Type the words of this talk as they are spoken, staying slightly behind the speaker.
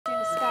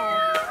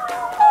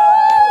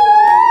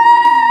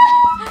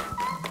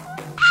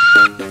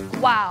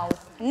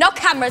No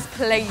cameras,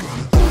 please.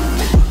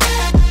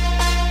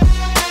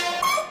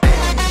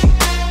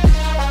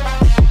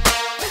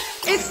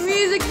 It's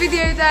music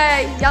video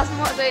day. Jasmine,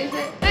 what day is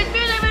it? It's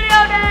music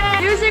video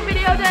day. Music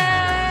video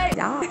day.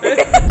 Yeah.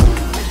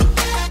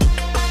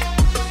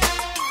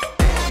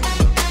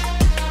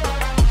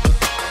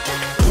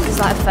 This is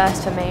like a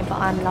first for me, but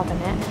I'm loving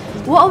it.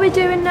 What are we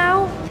doing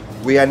now?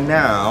 We are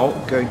now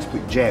going to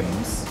put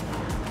gems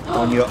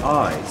on your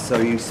eyes, so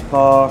you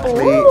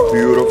sparkly,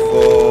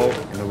 beautiful.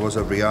 And the words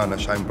of Rihanna,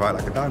 shine bright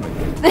like a diamond.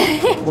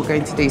 We're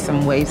going to do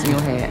some waves in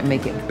your hair and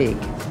make it big.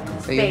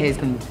 So your hair's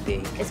gonna be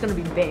big. It's gonna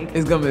be big.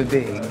 It's gonna be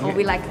big. Oh,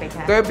 we like big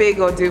hair. Go big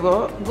or do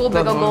what? Go big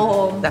or go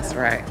home. That's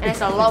right. And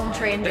it's a long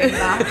train doing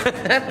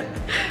that.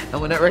 And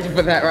we're not ready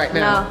for that right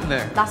now.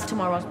 No. That's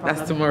tomorrow's problem.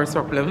 That's tomorrow's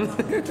problem.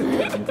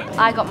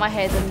 I got my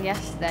hair done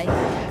yesterday,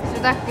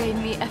 so that gave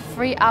me a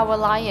 3-hour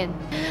lie-in.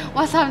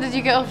 What time did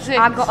you get up to?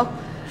 I got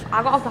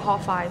up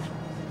at 5:30.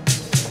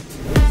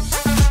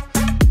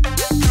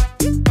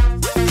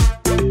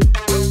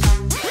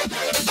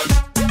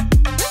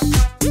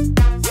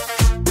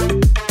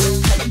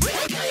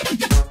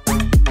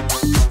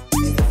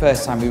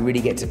 First time we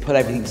really get to pull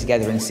everything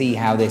together and see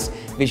how this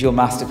visual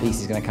masterpiece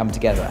is going to come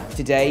together.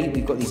 Today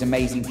we've got these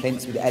amazing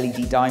plinths with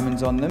LED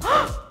diamonds on them.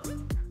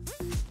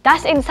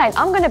 That's insane.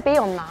 I'm going to be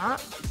on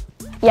that.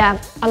 Yeah,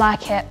 I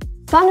like it.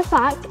 Fun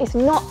fact, it's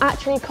not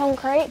actually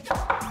concrete.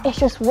 It's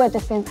just wood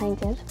that's been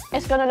painted.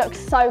 It's going to look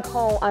so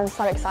cool. I'm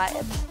so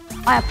excited.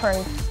 I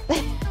approve.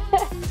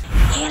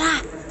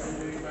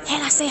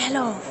 Hela, say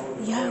hello.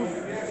 Yo.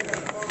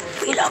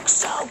 You look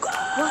so good.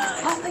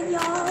 What's poppin',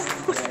 y'all?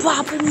 What's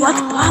poppin', y'all?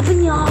 What's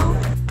poppin', y'all?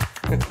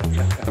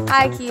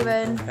 Hi,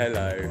 Kieran.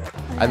 Hello.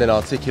 And then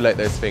articulate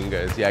those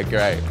fingers. Yeah,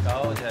 great.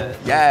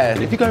 Yeah,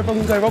 and if you go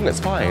wrong, you go wrong, it's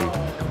fine.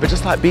 But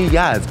just like be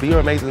Yaz, be your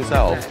amazing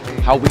self.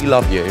 How we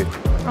love you. You know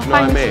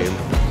what I mean?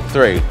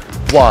 3,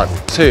 1,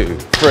 2,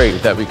 3,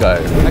 there we go.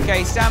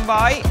 Okay, stand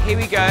by, here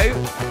we go.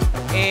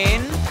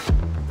 In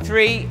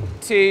 3,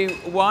 2,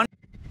 1.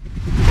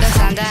 The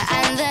thunder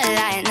and the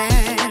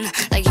lightning,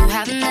 like you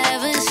have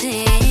never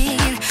seen.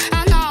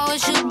 I know it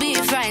should be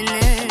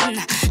frightening.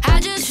 I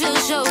just feel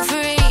so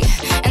free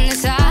in the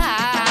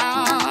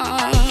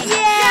sound.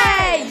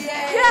 Yay!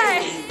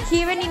 Yay!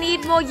 Kieran, you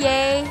need more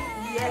yay.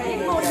 You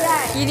need more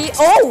yay. You need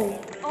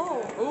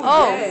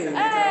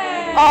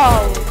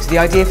So the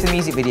idea for the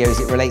music video is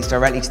it relates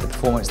directly to the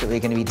performance that we're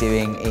going to be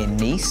doing in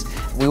Nice.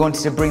 We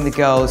wanted to bring the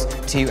girls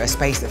to a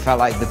space that felt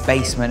like the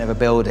basement of a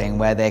building,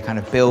 where they're kind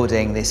of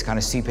building this kind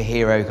of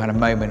superhero kind of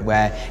moment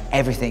where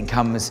everything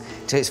comes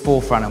to its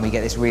forefront and we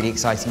get this really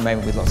exciting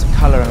moment with lots of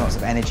colour and lots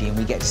of energy, and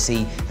we get to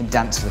see them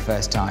dance for the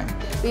first time.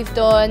 We've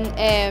done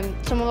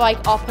some of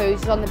like our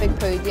poses on the big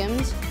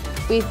podiums.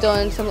 We've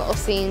done some little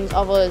scenes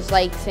of us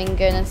like singing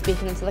and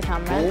speaking into the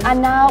camera.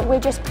 And now we're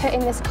just putting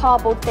this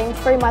cardboard thing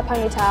through my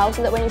ponytail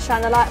so that when you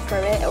shine the light through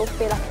it, it'll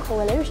be like a cool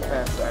illusion.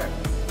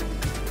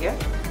 Yeah?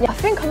 Yeah, I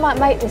think I might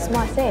make this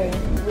my thing.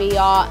 We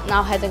are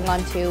now heading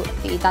on to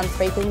the dance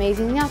break with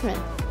Maisie and Yasmin.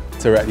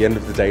 So at the end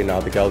of the day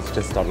now, the girls have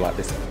just done like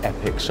this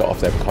epic shot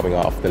of them coming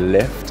out of the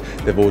lift.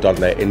 They've all done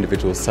their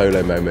individual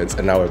solo moments,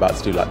 and now we're about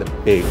to do like the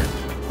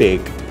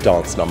big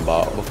dance number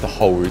of the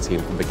whole routine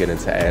from beginning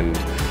to end.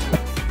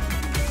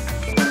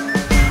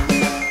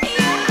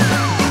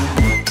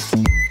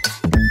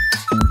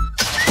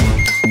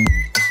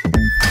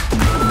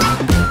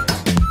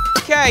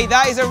 Okay,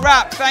 that is a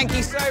wrap. Thank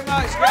you so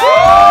much,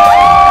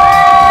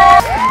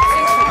 guys.